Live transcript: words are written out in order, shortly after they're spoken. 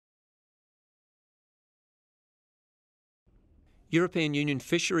European Union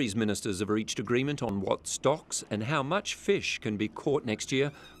fisheries ministers have reached agreement on what stocks and how much fish can be caught next year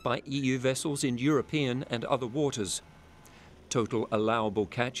by EU vessels in European and other waters. Total allowable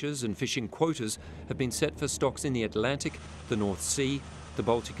catches and fishing quotas have been set for stocks in the Atlantic, the North Sea, the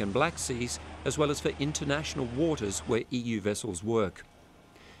Baltic and Black Seas, as well as for international waters where EU vessels work.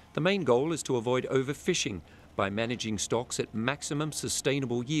 The main goal is to avoid overfishing by managing stocks at maximum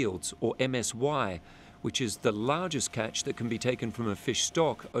sustainable yields, or MSY, which is the largest catch that can be taken from a fish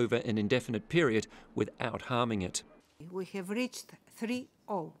stock over an indefinite period without harming it. We have reached 30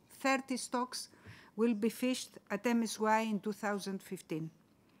 stocks will be fished at MSY in 2015.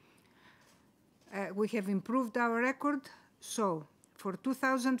 We have improved our record, so for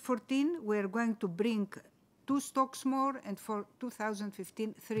 2014 we are going to bring 2 stocks more, and for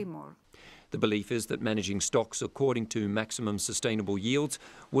 2015 3 more. The belief is that managing stocks according to maximum sustainable yields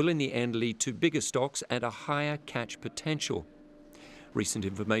will in the end lead to bigger stocks and a higher catch potential. Recent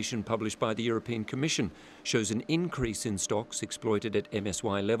information published by the European Commission shows an increase in stocks exploited at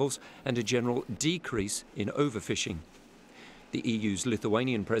MSY levels and a general decrease in overfishing. The EU's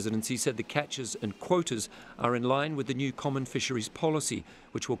Lithuanian presidency said the catches and quotas are in line with the new common fisheries policy,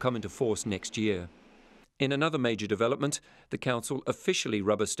 which will come into force next year. In another major development, the Council officially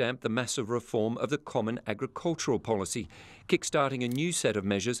rubber-stamped the massive reform of the Common Agricultural Policy, kick-starting a new set of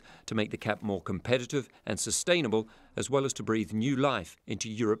measures to make the CAP more competitive and sustainable, as well as to breathe new life into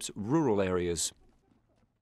Europe's rural areas.